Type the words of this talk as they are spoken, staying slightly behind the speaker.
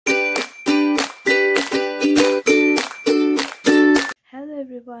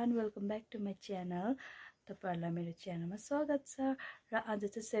everyone, welcome back to my channel. तपाईहरुलाई मेरो च्यानलमा स्वागत छ र आज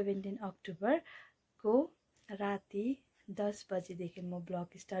चाहिँ 17 अक्टोबर को राति 10 बजे देखि म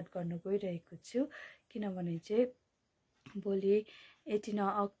ब्लग स्टार्ट गर्न गइरहेको छु किनभने चाहिँ भोलि 18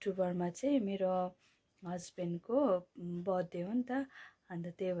 अक्टोबरमा चाहिँ मेरो हस्बेन्डको बर्थडे हो नि त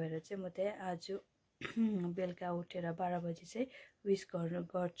अनि त्यही भएर चाहिँ म चाहिँ आज बेलुका उठेर 12 बजे चाहिँ विश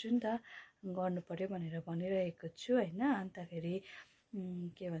गर्छु नि त गर्नु पर्यो भनेर भनिरहेको छु हैन अन्तखेरि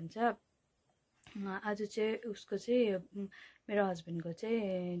के भन्छ आज चाहिँ उसको चाहिँ मेरो हस्बेन्डको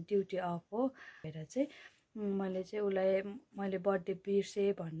चाहिँ ड्युटी अफ हो भएर चाहिँ मैले चाहिँ उलाई मैले बर्थडे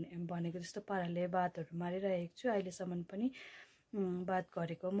बिर्से भनेको जस्तो पाराले बातहरु मारिरहेको छु अहिलेसम्म पनि बात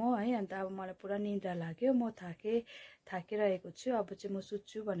गरेको म है अन्त अब मलाई पुरा निद्रा लाग्यो म थाकिरहेको छु अब चाहिँ म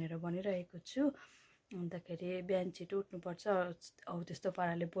सुत्छु भनेर भनिरहेको छु अन्तखेरि बिहान छिटो उठ्नुपर्छ अब त्यस्तो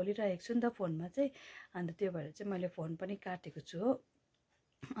पाराले बोलिरहेको छु नि त फोनमा चाहिँ अन्त त्यो भएर चाहिँ मैले फोन पनि काटेको छु हो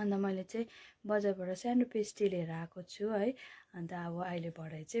अन्त मैले चाहिँ बजारबाट सानो पेस्ट्री लिएर आएको छु है अन्त अब अहिले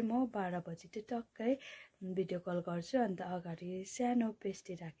भरे चाहिँ म 12 बजे चाहिँ टक्कै भिडियो कल गर्छु अन्त अगाडि सानो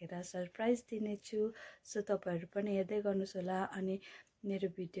पेस्ट्री राखेर सरप्राइज दिनेछु सो तपाईहरु पनि हेर्दै गर्नुस् होला अनि मेरो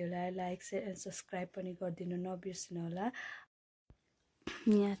भिडियोलाई लाइक शेयर सब्स्क्राइब पनि गरिदिनु नबिर्सनु होला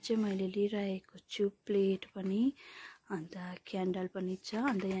यहाँ चाहिँ मैले लिइरहेको छु प्लेट पनि अन्त क्यान्डल पनि छ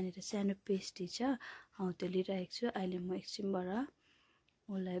अन्त यहाँनिर सानो पेस्ट्री छ हौ त्यो लिइरहेको छु अहिले म एकछिनबाट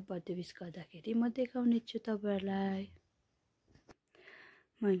उलाई बर्थडे विश गर्दाखेरि म देखाउने छु तपाईहरुलाई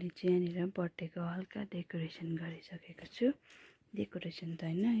मैले चाहिँ यहाँनिर बर्थडेको हल्का डेकोरेसन गरिसकेको छु डेकोरेसन त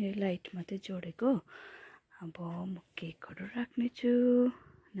हैन यो लाइट मात्रै जोडेको अब म केकहरु राख्ने छु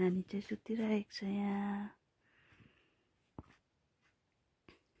नानी चाहिँ सुतिरहेको छ यहाँ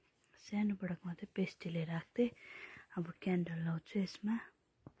सानो बडाको मात्रै पेस्ट्री लिएर राख्थे अब क्यान्डल लाउँछु यसमा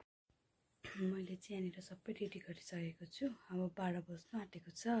मैले चाहिँ यहाँनिर सबै रेडी गरिसकेको छु अब 12 बज्नु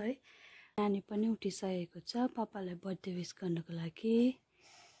आँटेको छ है नानी पनि उठिसकेको छ पापालाई बर्थडे विश गर्नको लागि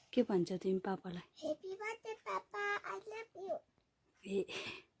के भन्छ तिमी पापालाई happy birthday papa I love you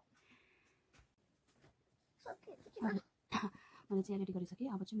मैले चाहिँ रेडी गरिसकेँ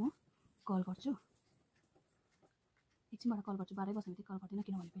अब चाहिँ म कल गर्छु एकछिनबाट कल गर्छु 12 बज्ने बित्तिकै कल गर्दिनँ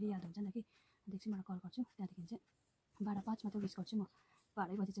किनभने फेरि याद हुन्छ नि त कि अन्त एकछिनबाट कल गर्छु त्यहाँदेखि चाहिँ 12:05 मा चाहिँ विश गर्छु म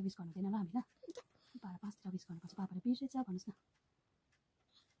 12 बजे चाहिँ विश गर्नु हुँदैन ल हामी ल 12:05 तिर विश गर्नुपर्छ पापाले बिर्सेछ भन्नुस् न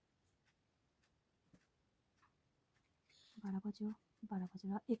 12 बज्यो 12 बजेर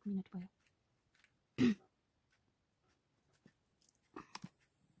 1 मिनेट भयो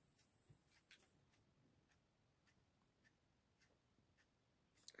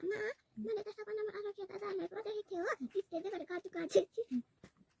मैले त सपनामा अरु के त जाने पो देखेको थियो हो गिफ्ट दिँदै गरेको काटु काट्छु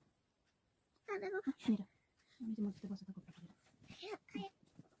तपाईको यहाँनिर अनि चाहिँ म त्यता बसेर गफ गरेर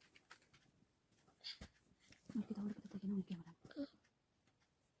मैले त देखेन नि camera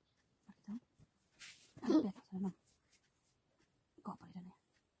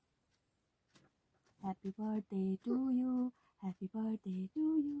Happy birthday to you, happy birthday to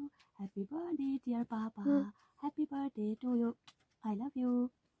you, happy birthday dear papa, happy birthday to you, I love you.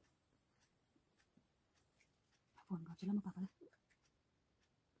 Phone गर्छु ल म पापालाई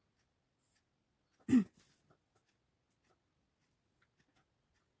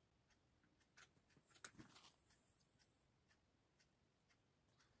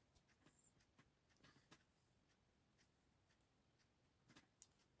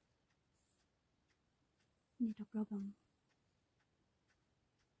नेटवर्क प्रब्लम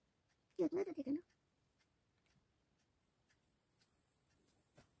त्यो त देखेन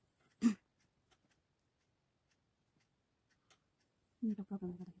नेटवर्क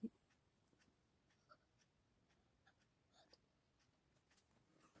प्रब्लम गर्दाखेरि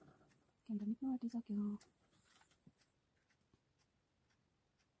क्यान्डल निक्लो आँटिसक्यो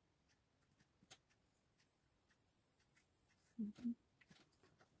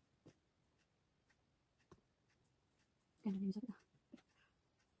क्यान्डल निस्क्यो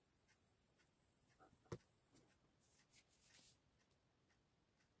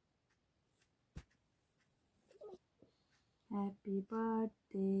Happy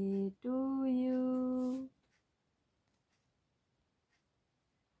birthday to you.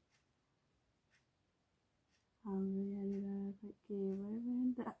 हाम्रो यहाँनिर के भयो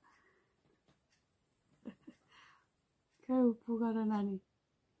नि त खै पुगेर नानी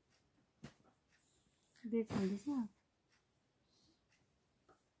देखाउँदैछ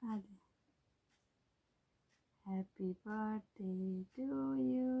आदि Happy birthday to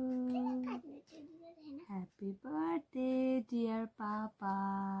you. Happy birthday dear papa.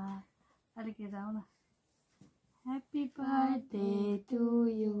 अरे के जाऊ न Happy birthday to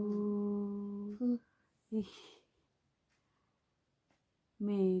you.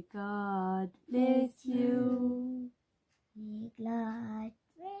 May God bless you. May God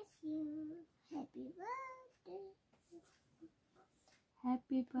bless you. Happy birthday.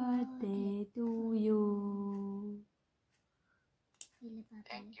 Happy birthday to you.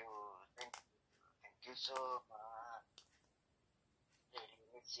 Thank you so much. Very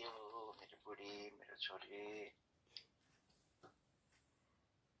miss you, मेरो बुढी, मेरो छोरी.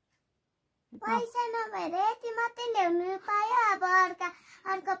 पैसा नभएर यति मात्रै ल्याउनु पायो अब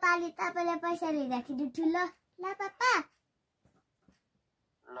अर्को पालि तपाईँले पैसा लिँदाखेरि ठुलो ल पापा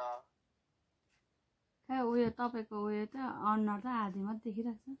ल खै उयो तपाईँको उयो त अनुहार त आधी मात्रै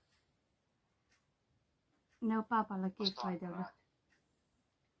देखिरहेको छ. न पापालाई केक खुवाइदेऊ ल.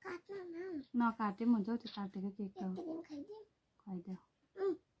 काट्नु न नकाटे पनि हुन्छ हौ त्यो काटेको केक त एक दिन खाइदिउँ खुवाइदेऊ.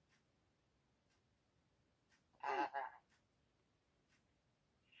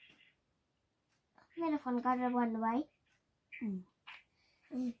 मेरो फोन गरेर भन्नुभयो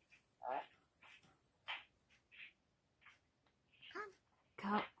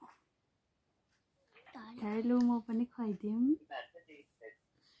खाऊ लु म पनि खुवाइदिउँ.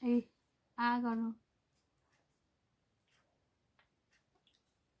 ए आ गर्नु.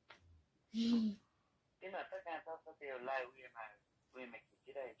 तिमीहरू त कहाँ छ त्यो उयोमा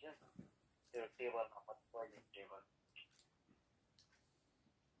खिचिरहेछ त्यो टेबलमा पहिले टेबल.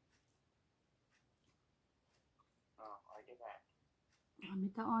 हामी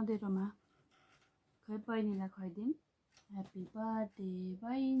त अँधेरोमा खै बहिनीलाई खुवाइदिउँ. ह्याप्पी बर्थडे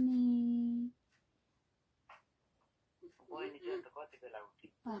बहिनी.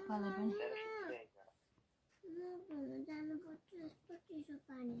 पापालाई पनि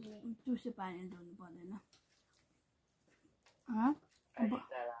चिसो पानी धुनु पर्दैन.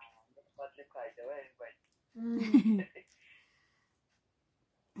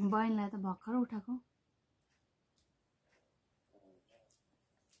 बहिनीलाई त भर्खर उठाएको.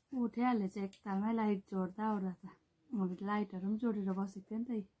 उठिहालेछ एकतालमै लाइट जोड्दा ओर्दा त. अब लाइटहरू पनि जोडेर बसेको थियो नि त.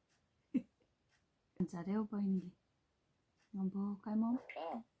 भन्छ अरे हौ बहिनीले. अब काइम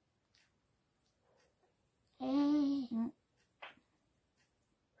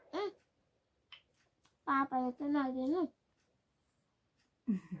पापाले त नदिनु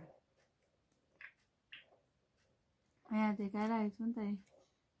यहाँ देखाइरहेको छु नि त.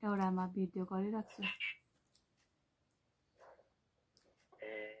 एउटामा भिडियो गरिरहेको छु.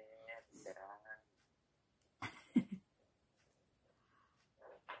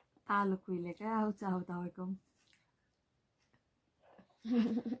 आलु कुहिलेकै आउँछ अब तपाईँको.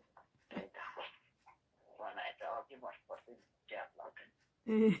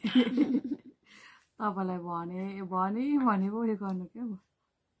 तपाईँलाई भनेको उयो गर्नु क्या.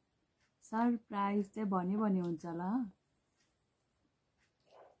 सरप्राइज चाहिँ भनी हुन्छ ल.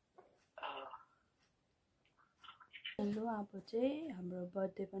 हेलो अब चाहिँ हाम्रो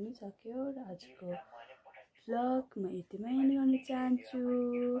बर्थडे पनि सक्यो र आजको भ्लग म यतिमै एन्ड गर्न चाहन्छु.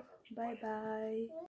 By by.